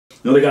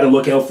Another guy to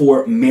look out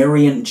for,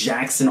 Marreon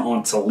Jackson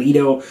on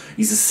Toledo.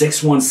 He's a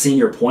 6'1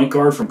 senior point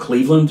guard from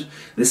Cleveland.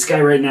 This guy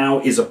right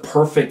now is a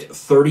perfect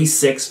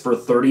 36 for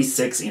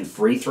 36 in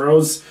free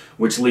throws,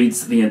 which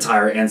leads the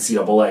entire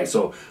NCAA.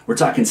 So we're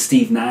talking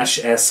Steve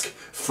Nash-esque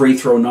free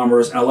throw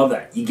numbers. And I love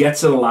that. You get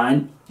to the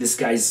line, this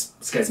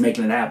guy's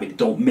making it happen.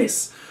 Don't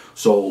miss.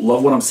 So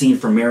love what I'm seeing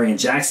from Marreon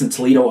Jackson.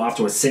 Toledo off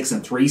to a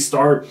 6-3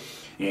 start.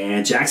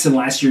 And Jackson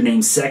last year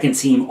named second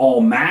team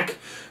All-MAC.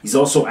 He's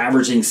also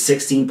averaging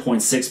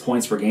 16.6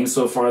 points per game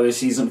so far this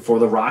season for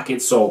the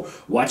Rockets. So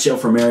watch out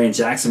for Marreon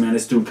Jackson, man.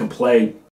 This dude can play.